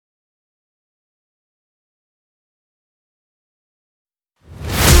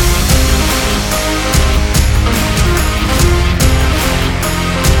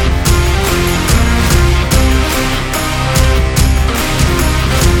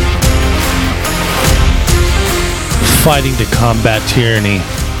fighting to combat tyranny,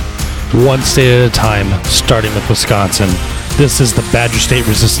 one state at a time, starting with Wisconsin. This is the Badger State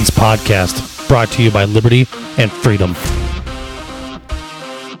Resistance Podcast, brought to you by Liberty and Freedom.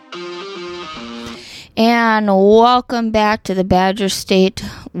 And welcome back to the Badger State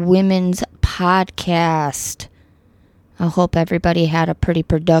Women's Podcast. I hope everybody had a pretty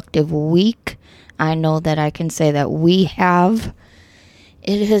productive week. I know that I can say that we have.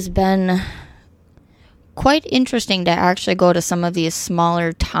 It has been quite interesting to actually go to some of these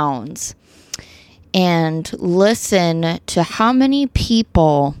smaller towns and listen to how many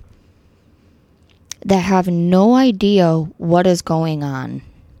people that have no idea what is going on.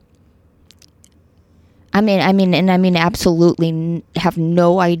 I mean, absolutely have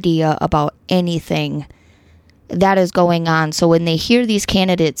no idea about anything that is going on. So when they hear these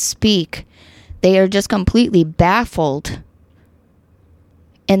candidates speak, they are just completely baffled.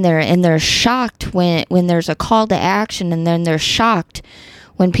 And they're shocked when there's a call to action, and then they're shocked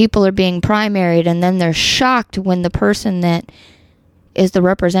when people are being primaried, and then they're shocked when the person that is the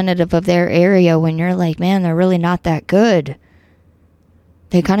representative of their area, when you're like, man, they're really not that good.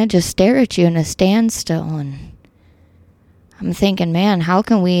 They kind of just stare at you in a standstill, and I'm thinking, man, how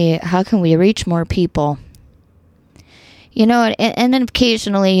can we reach more people? You know, and then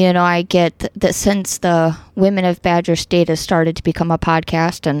occasionally, you know, I get that since the Women of Badger State has started to become a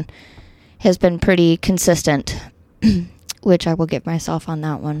podcast and has been pretty consistent, which I will give myself on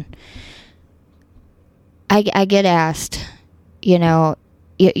that one. I get asked, you know,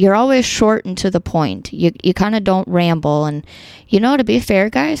 you're always short and to the point. You kind of don't ramble. And, you know, to be fair,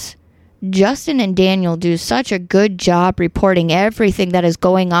 guys, Justin and Daniel do such a good job reporting everything that is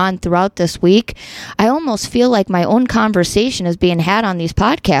going on throughout this week. I almost feel like my own conversation is being had on these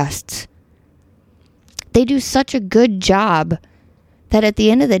podcasts. They do such a good job that at the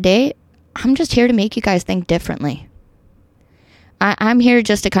end of the day, I'm just here to make you guys think differently. I'm here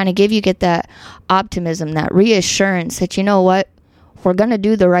just to kind of get that optimism, that reassurance that, you know what? We're going to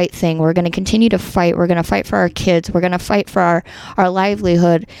do the right thing. We're going to continue to fight. We're going to fight for our kids. We're going to fight for our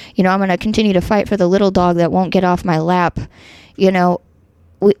livelihood. You know, I'm going to continue to fight for the little dog that won't get off my lap. You know,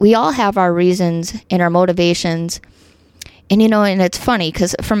 we all have our reasons and our motivations. And, you know, and it's funny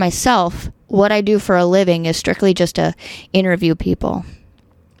because for myself, what I do for a living is strictly just to interview people.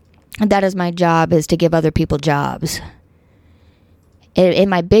 And that is my job, is to give other people jobs. And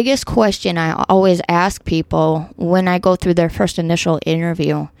my biggest question I always ask people when I go through their first initial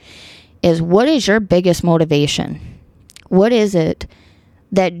interview is, what is your biggest motivation? What is it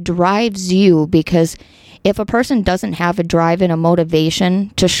that drives you? Because if a person doesn't have a drive and a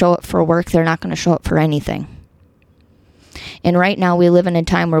motivation to show up for work, they're not going to show up for anything. And right now we live in a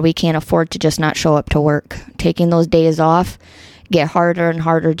time where we can't afford to just not show up to work. Taking those days off get harder and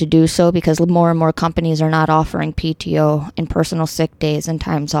harder to do so because more and more companies are not offering PTO and personal sick days and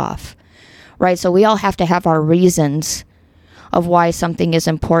times off, right? So we all have to have our reasons of why something is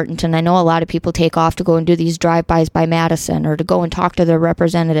important. And I know a lot of people take off to go and do these drive-bys by Madison or to go and talk to their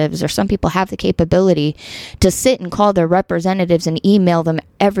representatives, or some people have the capability to sit and call their representatives and email them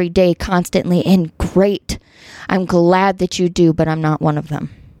every day constantly. And great. I'm glad that you do, but I'm not one of them.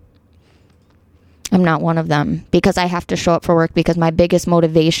 I'm not one of them because I have to show up for work because my biggest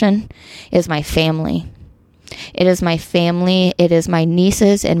motivation is my family. It is my family. It is my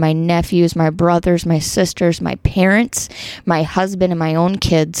nieces and my nephews, my brothers, my sisters, my parents, my husband, and my own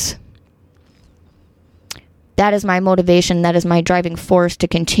kids. That is my motivation. That is my driving force to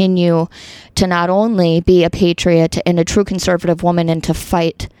continue to not only be a patriot and a true conservative woman and to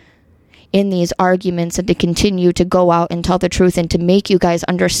fight in these arguments and to continue to go out and tell the truth and to make you guys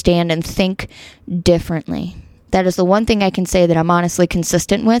understand and think differently. That is the one thing I can say that I'm honestly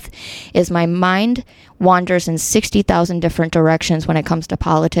consistent with, is my mind wanders in 60,000 different directions when it comes to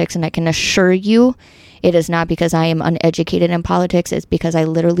politics. And I can assure you it is not because I am uneducated in politics. It's because I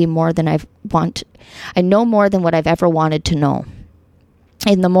literally I know more than what I've ever wanted to know.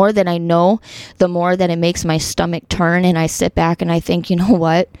 And the more that I know, the more that it makes my stomach turn. And I sit back and I think, you know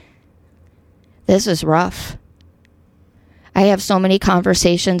what? This is rough. I have so many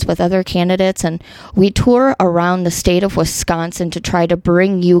conversations with other candidates, and we tour around the state of Wisconsin to try to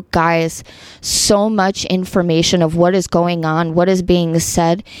bring you guys so much information of what is going on, what is being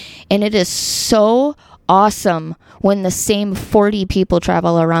said. And it is so awesome when the same 40 people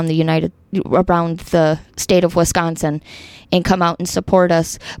travel around the state of Wisconsin and come out and support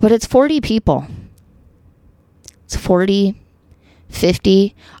us. But it's 40 people. It's 40,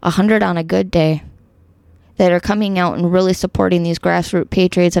 50, 100 on a good day that are coming out and really supporting these grassroots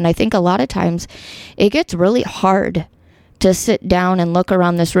patriots. And I think a lot of times it gets really hard to sit down and look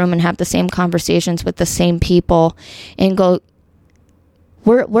around this room and have the same conversations with the same people and go,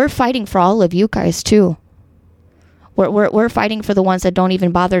 we're fighting for all of you guys too. We're fighting for the ones that don't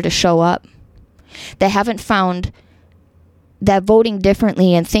even bother to show up. They haven't found that voting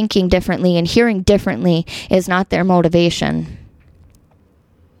differently and thinking differently and hearing differently is not their motivation.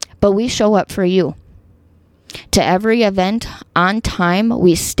 But we show up for you. To every event on time,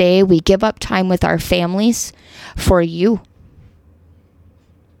 we stay, we give up time with our families for you.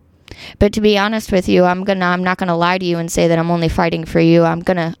 But to be honest with you, I'm not gonna lie to you and say that I'm only fighting for you. I'm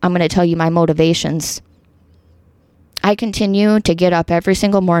gonna tell you my motivations. I continue to get up every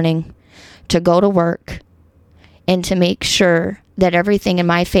single morning to go to work and to make sure that everything in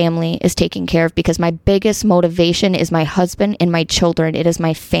my family is taken care of, because my biggest motivation is my husband and my children. It is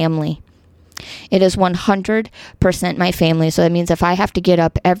my family. It is 100% my family. So that means if I have to get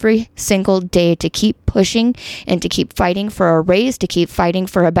up every single day to keep pushing and to keep fighting for a raise, to keep fighting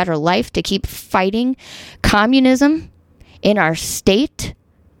for a better life, to keep fighting communism in our state,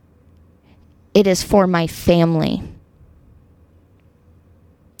 it is for my family.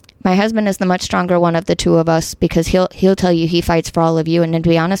 My husband is the much stronger one of the two of us, because he'll tell you he fights for all of you. And to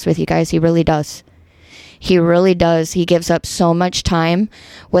be honest with you guys, he really does. He really does. He gives up so much time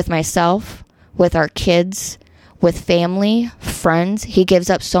with myself, with our kids, with family, friends. He gives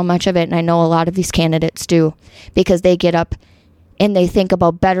up so much of it. And I know a lot of these candidates do, because they get up and they think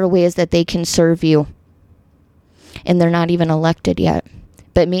about better ways that they can serve you. And they're not even elected yet.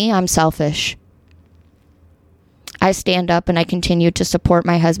 But me, I'm selfish. I stand up and I continue to support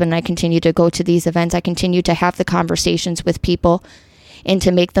my husband. I continue to go to these events. I continue to have the conversations with people and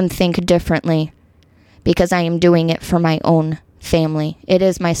to make them think differently, because I am doing it for my own family. It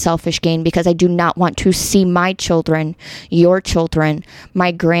is my selfish gain, because I do not want to see my children, your children,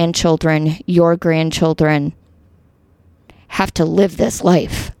 my grandchildren, your grandchildren have to live this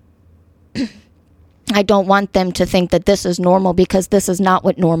life. I don't want them to think that this is normal, because this is not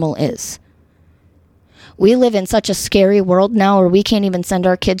what normal is. We live in such a scary world now where we can't even send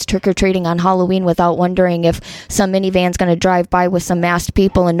our kids trick-or-treating on Halloween without wondering if some minivan's going to drive by with some masked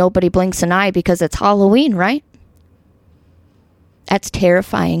people and nobody blinks an eye because it's Halloween, right? That's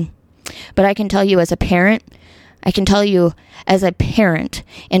terrifying. But I can tell you as a parent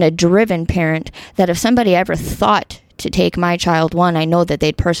and a driven parent, that if somebody ever thought to take my child, one, I know that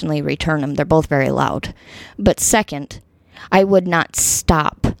they'd personally return them. They're both very loud. But second, I would not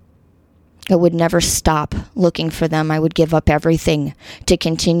stop. I would never stop looking for them. I would give up everything to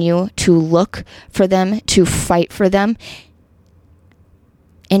continue to look for them, to fight for them.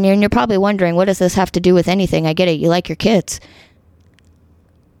 And you're probably wondering, what does this have to do with anything? I get it. You like your kids.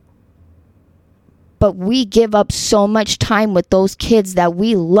 But we give up so much time with those kids that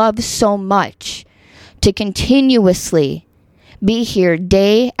we love so much to continuously be here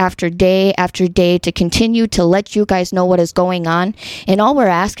day after day after day to continue to let you guys know what is going on. And all we're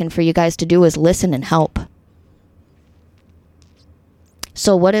asking for you guys to do is listen and help.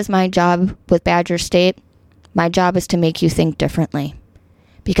 So what is my job with Badger State? My job is to make you think differently,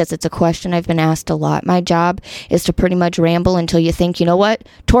 because it's a question I've been asked a lot. My job is to pretty much ramble until you think, you know what,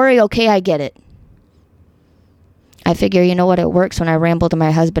 Tori, okay, I get it. I figure, you know what, it works when I ramble to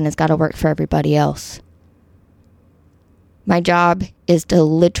my husband. It's got to work for everybody else. My job is to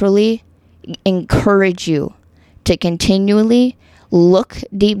literally encourage you to continually look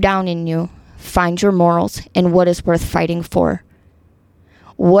deep down in you, find your morals, and what is worth fighting for.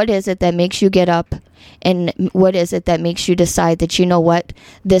 What is it that makes you get up? And what is it that makes you decide that, you know what,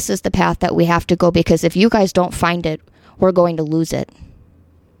 this is the path that we have to go? Because if you guys don't find it, we're going to lose it.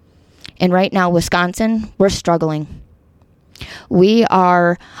 And right now, Wisconsin, we're struggling. We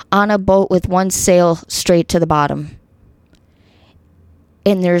are on a boat with one sail straight to the bottom.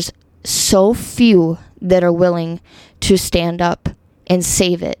 And there's so few that are willing to stand up and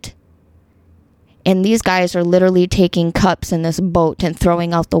save it. And these guys are literally taking cups in this boat and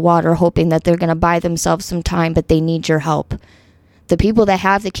throwing out the water, hoping that they're going to buy themselves some time, but they need your help. The people that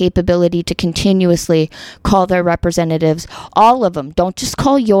have the capability to continuously call their representatives, all of them, don't just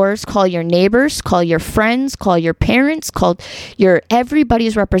call yours, call your neighbors, call your friends, call your parents, call your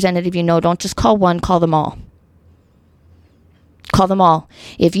everybody's representative you know. Don't just call one, call them all. Call them all.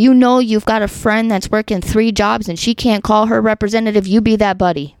 If you know you've got a friend that's working 3 jobs and she can't call her representative, you be that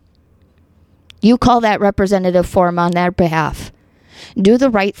buddy. You call that representative for him on their behalf. Do the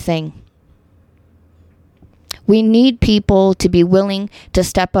right thing. We need people to be willing to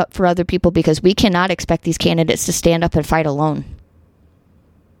step up for other people, because we cannot expect these candidates to stand up and fight alone.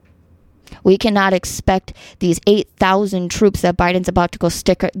 We cannot expect these 8,000 troops that Biden's about to go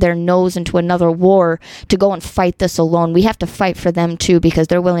stick their nose into another war to go and fight this alone. We have to fight for them too, because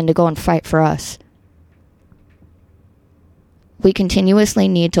they're willing to go and fight for us. We continuously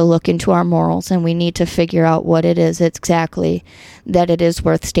need to look into our morals, and we need to figure out what it is exactly that it is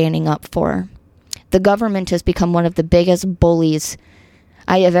worth standing up for. The government has become one of the biggest bullies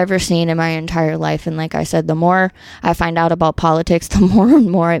I have ever seen in my entire life. And like I said, the more I find out about politics, the more and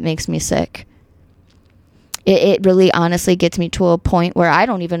more it makes me sick. It really honestly gets me to a point where I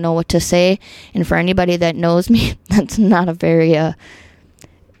don't even know what to say. And for anybody that knows me, that's not a very,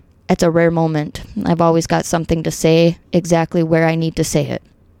 it's a rare moment. I've always got something to say exactly where I need to say it.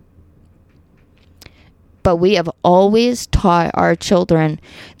 But we have always taught our children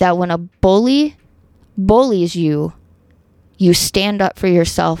that when a bully bullies you, you stand up for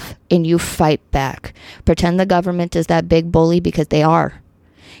yourself and you fight back. Pretend the government is that big bully, because they are.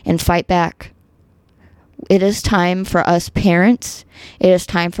 And fight back. It is time for us parents. It is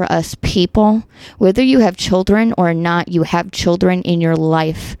time for us people. Whether you have children or not, you have children in your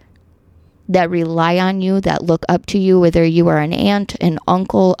life that rely on you, that look up to you, whether you are an aunt, an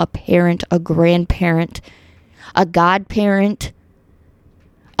uncle, a parent, a grandparent, a godparent,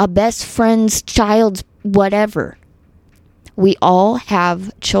 a best friend's child's whatever. We all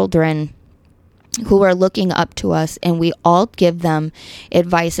have children who are looking up to us, and we all give them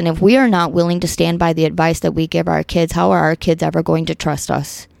advice. And if we are not willing to stand by the advice that we give our kids, how are our kids ever going to trust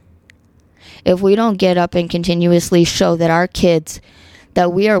us? If we don't get up and continuously show that our kids,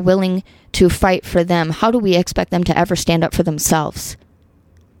 that we are willing to fight for them, how do we expect them to ever stand up for themselves?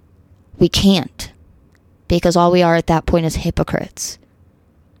 We can't, because all we are at that point is hypocrites.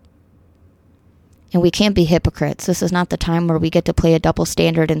 And we can't be hypocrites. This is not the time where we get to play a double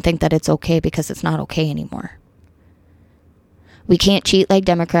standard and think that it's okay, because it's not okay anymore. We can't cheat like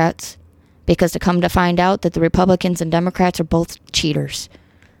Democrats, because to come to find out that the Republicans and Democrats are both cheaters.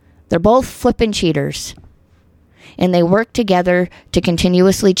 They're both flipping cheaters. And they work together to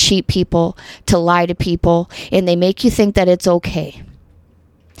continuously cheat people, to lie to people, and they make you think that it's okay.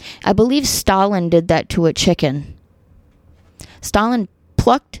 I believe Stalin did that to a chicken. Stalin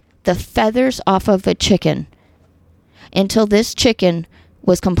plucked the feathers off of a chicken until this chicken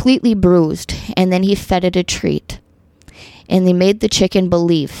was completely bruised, and then he fed it a treat. And they made the chicken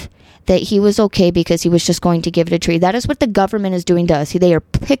believe that he was okay because he was just going to give it a treat. That is what the government is doing to us. They are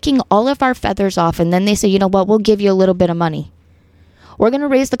picking all of our feathers off, and then they say, you know what, we'll give you a little bit of money. We're going to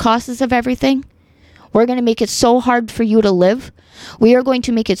raise the costs of everything. We're going to make it so hard for you to live. We are going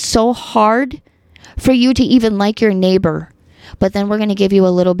to make it so hard for you to even like your neighbor. But then we're going to give you a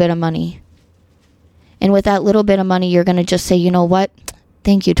little bit of money. And with that little bit of money, you're going to just say, you know what?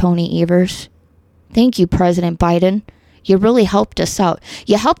 Thank you, Tony Evers. Thank you, President Biden. You really helped us out.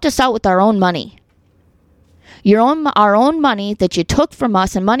 You helped us out with our own money. Our own money that you took from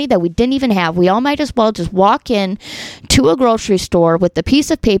us, and money that we didn't even have. We all might as well just walk in to a grocery store with a piece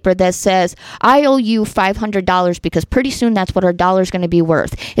of paper that says, I owe you $500, because pretty soon that's what our dollar's going to be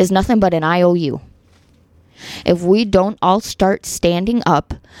worth, is nothing but an IOU. If we don't all start standing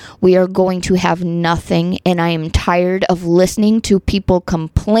up, we are going to have nothing. And I am tired of listening to people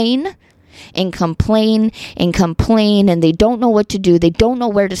complain and complain and complain, and they don't know what to do. They don't know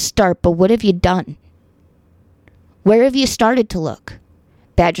where to start. But what have you done? Where have you started to look?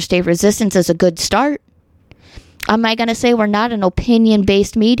 Badger State Resistance is a good start. Am I going to say we're not an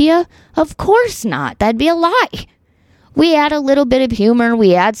opinion-based media? Of course not. That'd be a lie. We add a little bit of humor.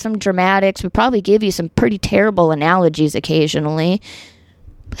 We add some dramatics. We probably give you some pretty terrible analogies occasionally.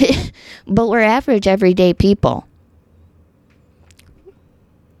 But we're average, everyday people.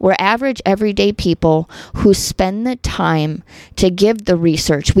 We're average, everyday people who spend the time to give the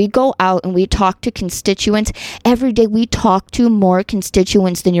research. We go out and we talk to constituents. Every day we talk to more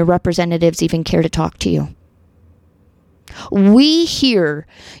constituents than your representatives even care to talk to you. We hear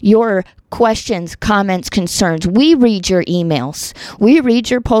your questions, comments, concerns. We read your emails. We read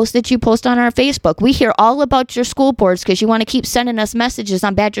your posts that you post on our Facebook. We hear all about your school boards because you want to keep sending us messages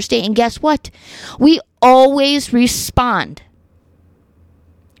on Badger State. And guess what? We always respond.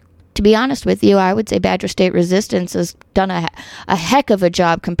 To be honest with you, I would say Badger State Resistance has done a heck of a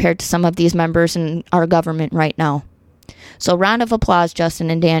job compared to some of these members in our government right now. So round of applause, Justin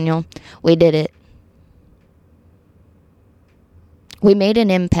and Daniel. We did it. We made an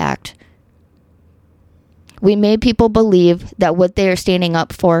impact. We made people believe that what they are standing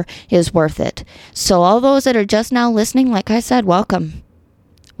up for is worth it. So all those that are just now listening, like I said, welcome.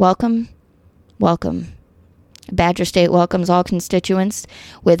 Welcome. Welcome. Badger State welcomes all constituents.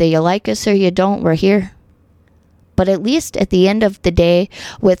 Whether you like us or you don't, we're here. But at least at the end of the day,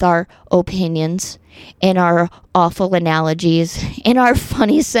 with our opinions and our awful analogies and our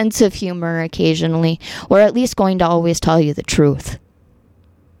funny sense of humor occasionally, we're at least going to always tell you the truth.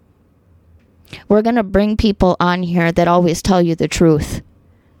 We're going to bring people on here that always tell you the truth.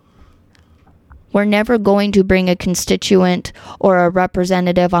 We're never going to bring a constituent or a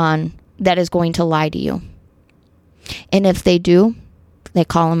representative on that is going to lie to you. And if they do, they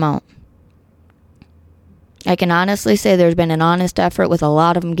call them out. I can honestly say there's been an honest effort with a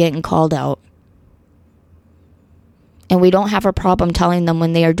lot of them getting called out. And we don't have a problem telling them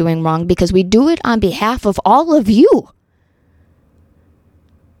when they are doing wrong because we do it on behalf of all of you.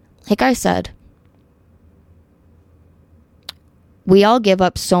 Like I said, we all give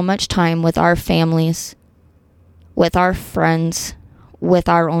up so much time with our families, with our friends, with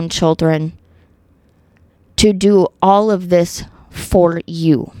our own children, to do all of this for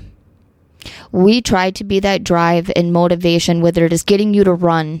you. We try to be that drive and motivation, whether it is getting you to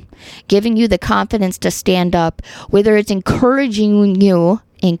run, giving you the confidence to stand up, whether it's encouraging you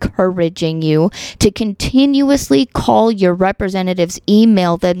to continuously call your representatives,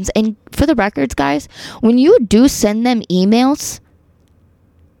 email them. And for the records, guys, when you do send them emails,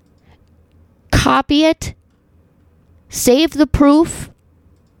 copy it, save the proof,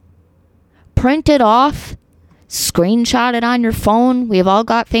 print it off, screenshot it on your phone. We've all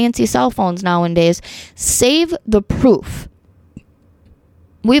got fancy cell phones nowadays. Save the proof.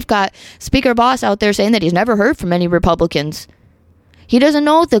 We've got Speaker Boss out there saying that he's never heard from any Republicans. He doesn't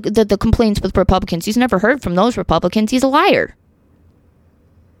know the complaints with Republicans. He's never heard from those Republicans. He's a liar.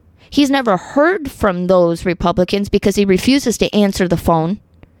 He's never heard from those Republicans because he refuses to answer the phone.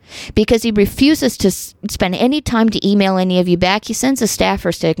 Because he refuses to spend any time to email any of you back. He sends his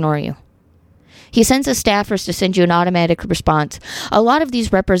staffers to ignore you. He sends his staffers to send you an automatic response. A lot of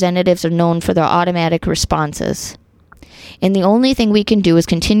these representatives are known for their automatic responses. And the only thing we can do is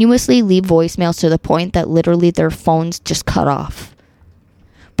continuously leave voicemails to the point that literally their phones just cut off.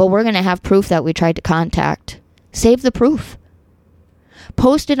 But we're going to have proof that we tried to contact. Save the proof.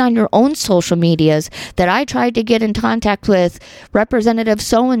 Post it on your own social medias that I tried to get in contact with Representative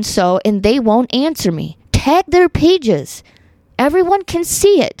so-and-so and they won't answer me. Tag their pages. Everyone can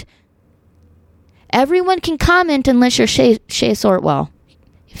see it. Everyone can comment unless you're Shay Sortwell.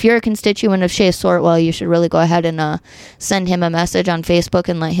 If you're a constituent of Shay Sortwell, you should really go ahead and send him a message on Facebook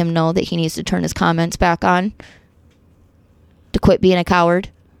and let him know that he needs to turn his comments back on. To quit being a coward.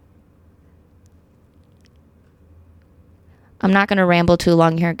 I'm not going to ramble too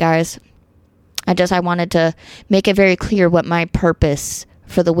long here, guys. I wanted to make it very clear what my purpose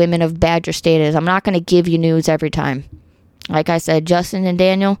for the women of Badger State is. I'm not going to give you news every time. Like I said, Justin and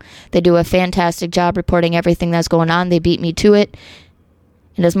Daniel, they do a fantastic job reporting everything that's going on. They beat me to it.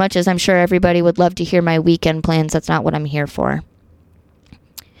 And as much as I'm sure everybody would love to hear my weekend plans, that's not what I'm here for.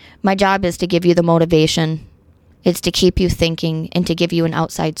 My job is to give you the motivation. It's to keep you thinking and to give you an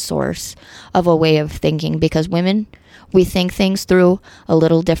outside source of a way of thinking. Because women, we think things through a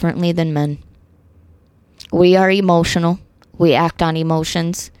little differently than men. We are emotional. We act on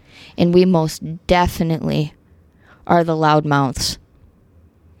emotions. And we most definitely are the loudmouths.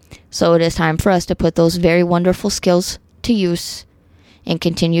 So it is time for us to put those very wonderful skills to use and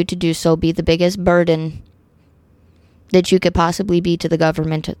continue to do so. Be the biggest burden that you could possibly be to the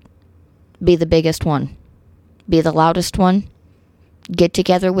government. Be the biggest one. Be the loudest one. Get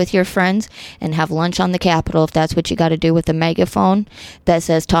together with your friends and have lunch on the Capitol if that's what you got to do with a megaphone that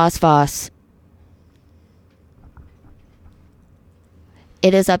says Toss Voss.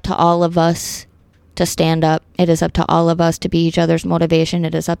 It is up to all of us to stand up. It is up to all of us to be each other's motivation.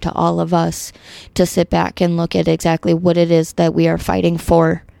 It is up to all of us to sit back and look at exactly what it is that we are fighting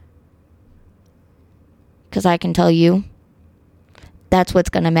for. Because I can tell you, that's what's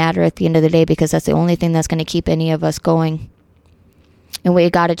going to matter at the end of the day, because that's the only thing that's going to keep any of us going. And we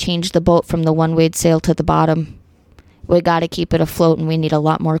got to change the boat from the one-way sail to the bottom. We got to keep it afloat, and we need a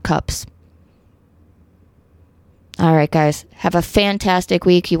lot more cups. All right, guys. Have a fantastic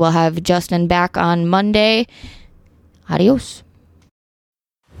week. You will have Justin back on Monday. Adios.